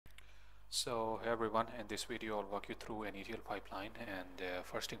So hey everyone, in this video I'll walk you through an ETL pipeline, and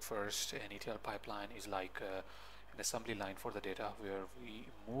first thing first, an ETL pipeline is like an assembly line for the data where we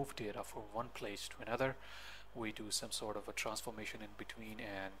move data from one place to another. We do some sort of a transformation in between,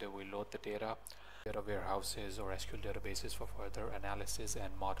 and we load the data warehouses or SQL databases for further analysis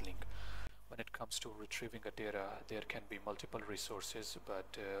and modeling. When it comes to retrieving a data, there can be multiple resources,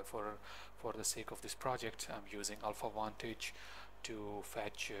 but for the sake of this project, I'm using Vantage to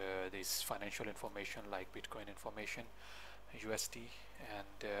fetch this financial information like Bitcoin information, USD,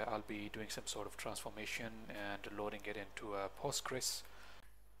 and I'll be doing some sort of transformation and loading it into Postgres.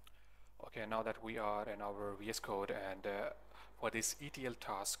 Okay, now that we are in our VS Code, and for this ETL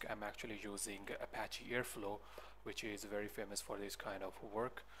task, I'm actually using Apache Airflow, which is very famous for this kind of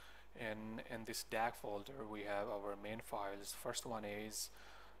work. In this DAG folder, we have our main files. First one is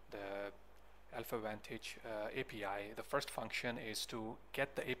the Vantage API. The first function is to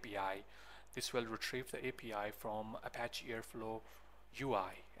get the API. This will retrieve the API from Apache Airflow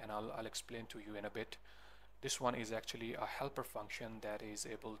UI, and I'll explain to you in a bit. This one is actually a helper function that is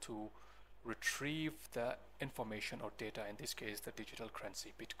able to retrieve the information or data, in this case the digital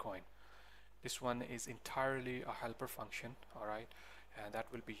currency Bitcoin. This one is entirely a helper function, alright, and that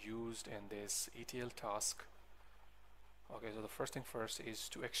will be used in this ETL task. Okay, so the first thing first is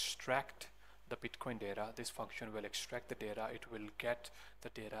to extract the Bitcoin data. This function will extract the data. It will get the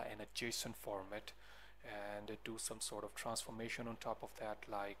data in a JSON format and do some sort of transformation on top of that,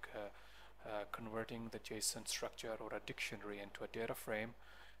 like converting the JSON structure or a dictionary into a data frame,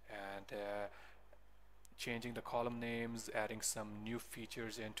 and changing the column names, adding some new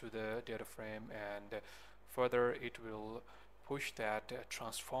features into the data frame, and further it will push that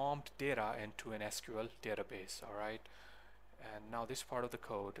transformed data into an SQL database. All right, and now this part of the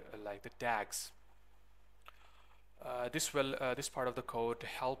code, like the tags, this part of the code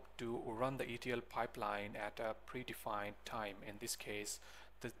help to run the ETL pipeline at a predefined time. In this case,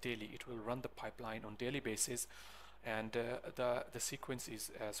 the daily. It will run the pipeline on daily basis, and the sequence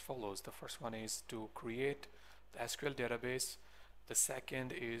is as follows. The first one is to create the SQL database. The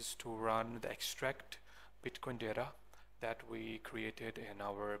second is to run the extract Bitcoin data that we created in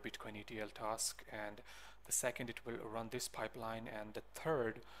our Bitcoin ETL task, and the second it will run this pipeline, and the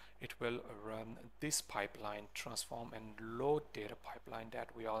third it will run this pipeline, transform and load data pipeline that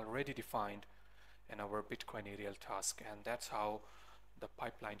we already defined in our Bitcoin ETL task. And that's how the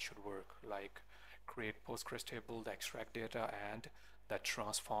pipeline should work, like create Postgres table, the extract data, and the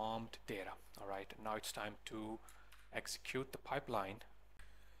transformed data. All right, now it's time to execute the pipeline.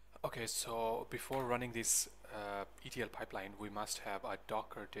 Okay, so before running this ETL pipeline, we must have a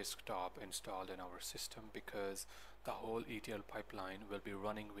Docker desktop installed in our system, because the whole ETL pipeline will be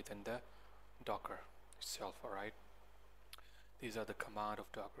running within the Docker itself. All right, these are the command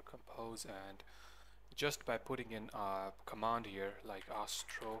of Docker compose, and just by putting in a command here like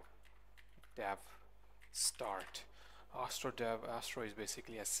astro dev start. Astro is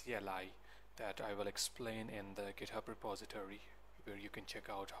basically a CLI that I will explain in the GitHub repository, where you can check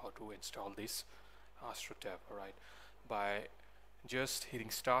out how to install this astro dev. Alright, by just hitting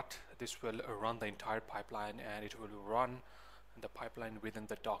start, this will run the entire pipeline, and it will run the pipeline within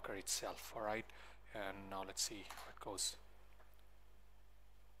the Docker itself. Alright, and now let's see how it goes.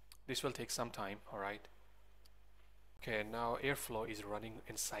 This will take some time. Alright, okay, now Airflow is running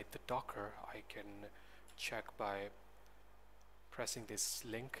inside the Docker. I can check by pressing this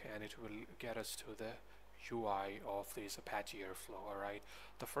link, and it will get us to the UI of this Apache Airflow. Alright,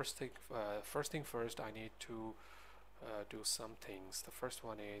 the first thing first, I need to do some things. The first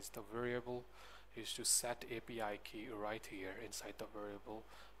one is the variable is to set API key right here inside the variable.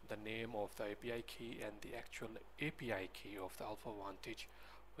 The name of the API key and the actual API key of the Vantage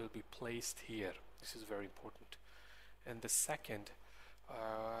will be placed here. This is very important. And the second,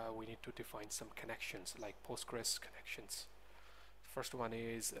 we need to define some connections, like Postgres connections. First one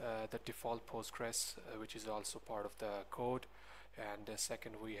is the default Postgres, which is also part of the code, and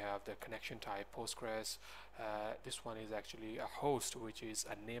second we have the connection type Postgres. This one is actually a host, which is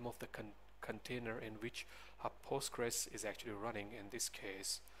a name of the container in which a Postgres is actually running. In this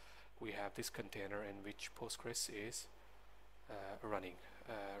case, we have this container in which Postgres is running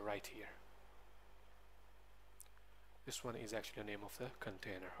right here. This one is actually the name of the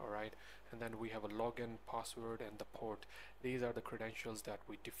container. Alright, and then we have a login, password, and the port. These are the credentials that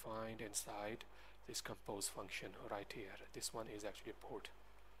we defined inside this compose function right here. This one is actually a port.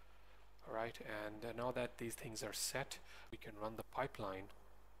 Alright, and now that these things are set, we can run the pipeline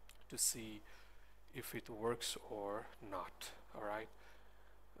to see if it works or not. Alright,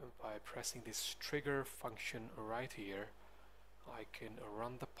 by pressing this trigger function right here I can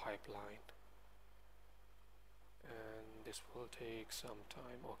run the pipeline, and this will take some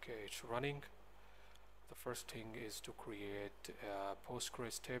time. Okay, it's running. The first thing is to create a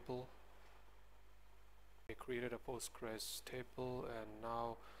Postgres table. I created a Postgres table and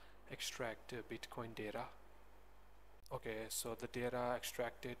now extract Bitcoin data. Okay, so the data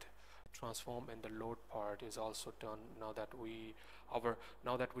extracted, transform, and the load part is also done. Now that we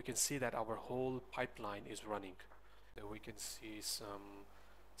can see that our whole pipeline is running. Then we can see some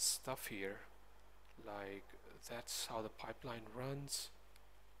stuff here, like that's how the pipeline runs.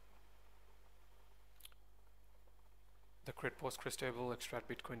 The create Postgres table, extract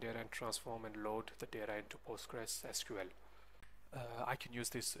Bitcoin data, and transform and load the data into PostgreSQL. I can use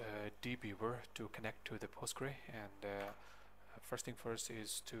this dbeaver to connect to the Postgre, and first thing first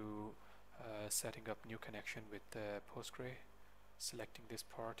is to setting up new connection with the Postgre, selecting this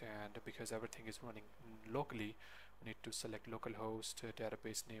part, and because everything is running locally, we need to select localhost,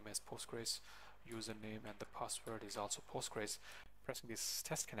 database name as Postgres, username, and the password is also Postgres. Pressing this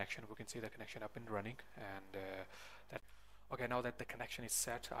test connection, we can see the connection up and running, and okay, now that the connection is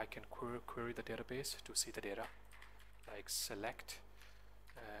set, I can query the database to see the data. Like select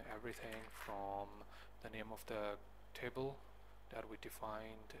everything from the name of the table that we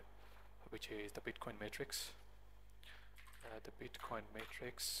defined, which is the Bitcoin matrix. The Bitcoin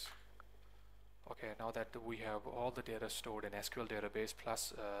matrix. Okay, now that we have all the data stored in SQL database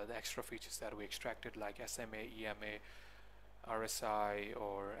plus the extra features that we extracted like SMA, EMA, RSI,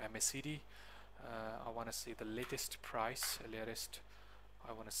 or MACD, I want to see the latest price.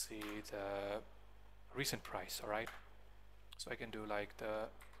 I want to see the recent price. All right. So I can do like the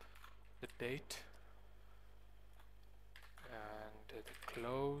date and the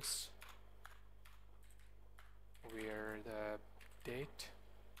close, where the date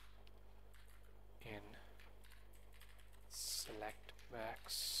in select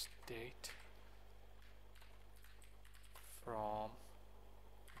max date from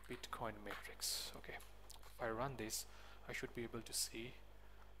Bitcoin matrix. Okay, if I run this, I should be able to see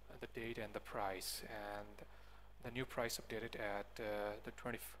the date and the price, and the new price updated at the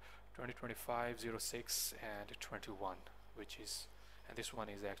 2025, 06, and 21, which is, and this one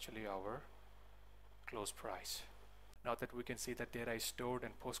is actually our close price. Now that we can see that data is stored in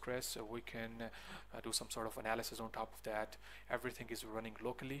Postgres, so we can do some sort of analysis on top of that. Everything is running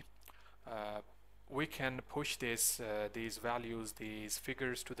locally. We can push these values, these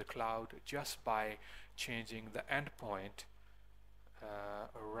figures to the cloud just by changing the endpoint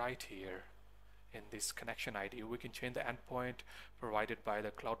right here. In this connection ID, we can change the endpoint provided by the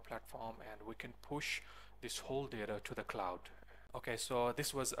cloud platform, and we can push this whole data to the cloud. Okay, so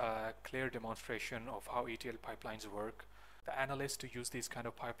this was a clear demonstration of how ETL pipelines work. The analysts use these kind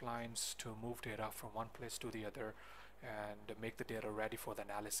of pipelines to move data from one place to the other and make the data ready for the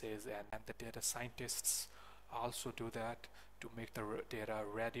analysis, and the data scientists also do that to make the data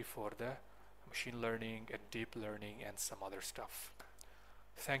ready for the machine learning and deep learning and some other stuff.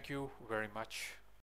 Thank you very much.